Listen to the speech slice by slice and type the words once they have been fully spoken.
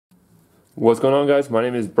What's going on, guys? My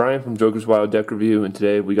name is Brian from Joker's Wild Deck Review, and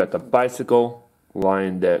today we got the Bicycle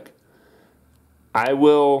Lion deck. I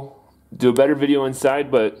will do a better video inside,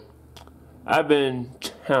 but I've been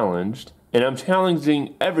challenged, and I'm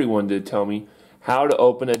challenging everyone to tell me how to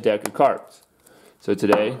open a deck of cards. So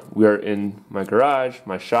today we are in my garage,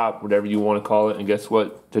 my shop, whatever you want to call it, and guess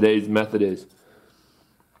what today's method is?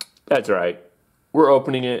 That's right, we're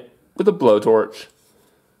opening it with a blowtorch.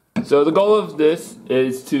 So the goal of this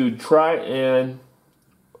is to try and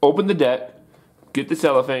open the deck, get the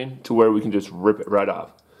cellophane to where we can just rip it right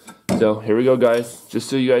off. So here we go, guys. Just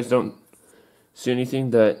so you guys don't see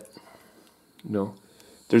anything that,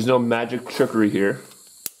 there's no magic trickery here.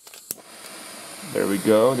 There we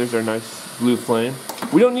go. There's our nice blue flame.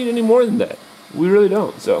 We don't need any more than that. We really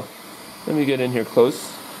don't. So let me get in here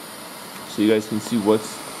close so you guys can see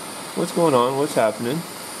what's going on, what's happening.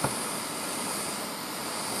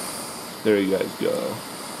 There you guys go.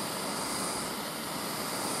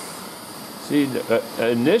 See,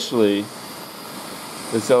 initially,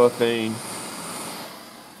 the cellophane,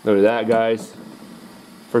 look at that, guys.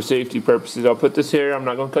 For safety purposes, I'll put this here. I'm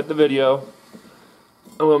not going to cut the video.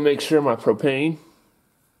 I'm going to make sure my propane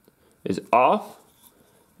is off.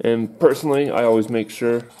 And personally, I always make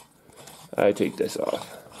sure I take this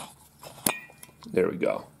off. There we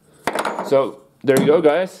go. So, there you go,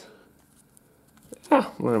 guys.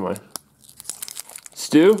 Where am I?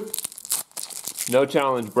 Stu, no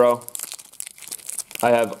challenge, bro. I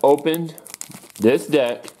have opened this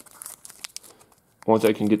deck. Once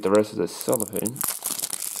I can get the rest of this cellophane,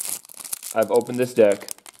 I've opened this deck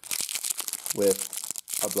with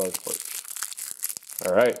a blowtorch.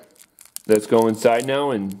 Alright, let's go inside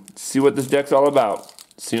now and see what this deck's all about.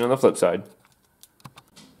 See you on the flip side.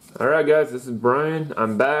 Alright, guys, this is Brian.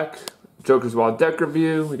 I'm back. Joker's Wild Deck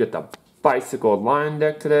Review. We got the Bicycle Lion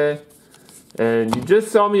deck today. And you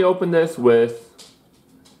just saw me open this with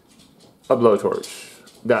a blowtorch.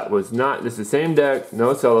 This is the same deck,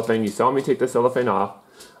 no cellophane. You saw me take the cellophane off.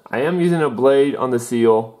 I am using a blade on the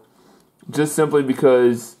seal, just simply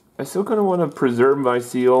because I still kind of want to preserve my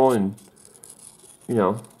seal and,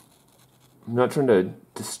 I'm not trying to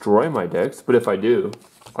destroy my decks, but if I do,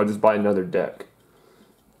 I'll just buy another deck.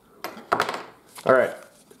 Alright,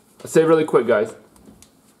 let's say really quick, guys.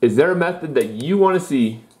 Is there a method that you want to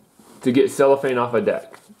see to get cellophane off a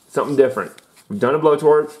deck? Something different. We've done a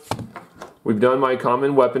blowtorch. We've done my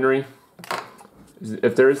common weaponry.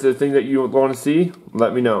 If there's a thing that you want to see,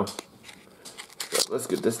 let me know. So let's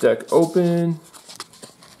get this deck open.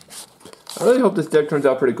 I really hope this deck turns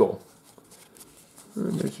out pretty cool.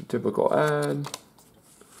 And there's your typical ad.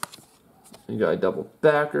 You got a double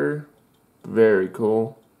backer. Very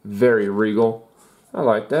cool. Very regal. I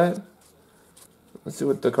like that. Let's see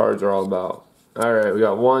what the cards are all about. Alright, we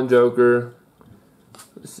got one Joker.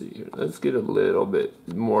 Let's see here. Let's get a little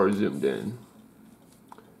bit more zoomed in.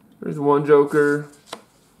 There's one Joker.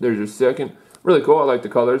 There's your second. Really cool. I like the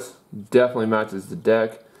colors. Definitely matches the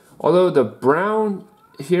deck. Although the brown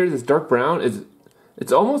here, this dark brown,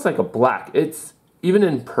 it's almost like a black. It's, even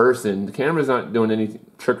in person, the camera's not doing any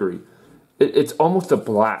trickery. It's almost a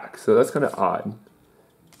black, so that's kind of odd.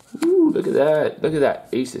 Ooh, look at that. Look at that.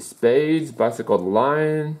 Ace of Spades, Bicycle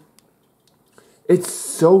Lion. It's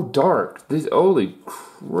so dark. Holy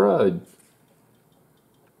crud.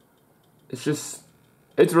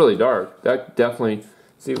 It's really dark. That definitely,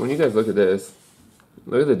 see, when you guys look at this,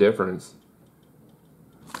 look at the difference.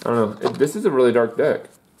 I don't know. This is a really dark deck.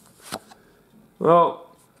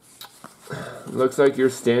 Well, looks like your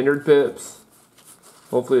standard pips.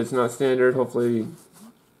 Hopefully it's not standard. Hopefully,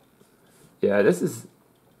 yeah, this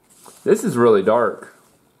is really dark.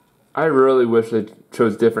 I really wish they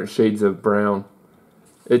chose different shades of brown.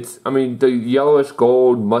 The yellowish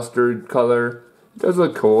gold mustard color, it does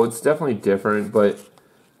look cool. It's definitely different, but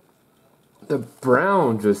the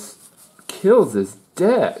brown just kills this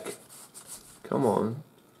deck. Come on.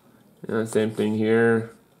 Yeah, same thing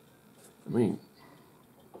here.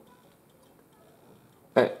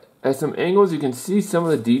 At some angles you can see some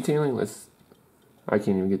of the detailing. I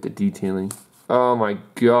can't even get the detailing. Oh my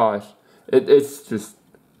gosh. It's just,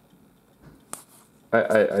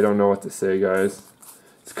 I don't know what to say, guys.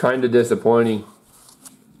 It's kind of disappointing.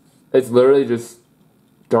 It's literally just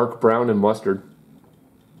dark brown and mustard.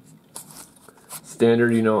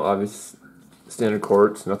 Standard, obvious standard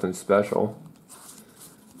quartz, nothing special.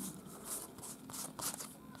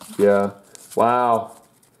 Yeah. Wow.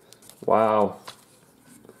 Wow.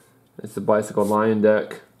 It's the Bicycle Lion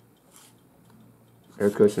deck.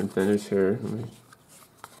 Air cushion finish here.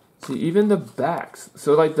 See, even the backs.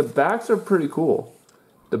 So, the backs are pretty cool.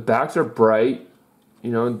 The backs are bright.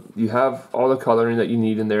 You have all the coloring that you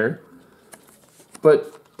need in there.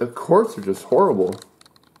 But the corks are just horrible.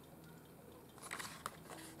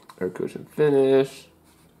 Air cushion finish.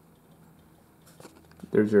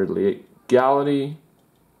 There's your legality.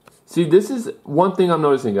 See, this is one thing I'm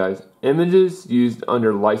noticing, guys. Images used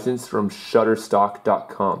under license from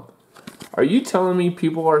Shutterstock.com. Are you telling me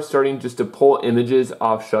people are starting just to pull images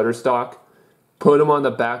off Shutterstock, put them on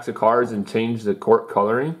the backs of cars, and change the cork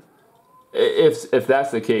coloring? If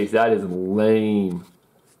that's the case, that is lame.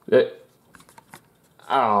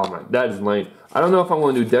 Oh my, that is lame. I don't know if I'm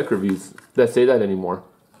going to do deck reviews that say that anymore.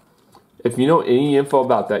 If you know any info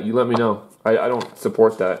about that, you let me know. I don't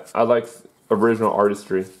support that. I like original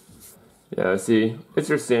artistry. Yeah, see, it's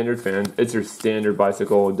your standard fan. It's your standard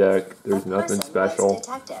bicycle deck. There's nothing special.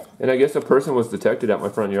 And I guess a person was detected at my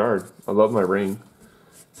front yard. I love my ring.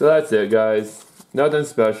 So that's it, guys. Nothing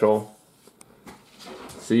special.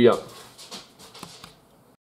 See ya.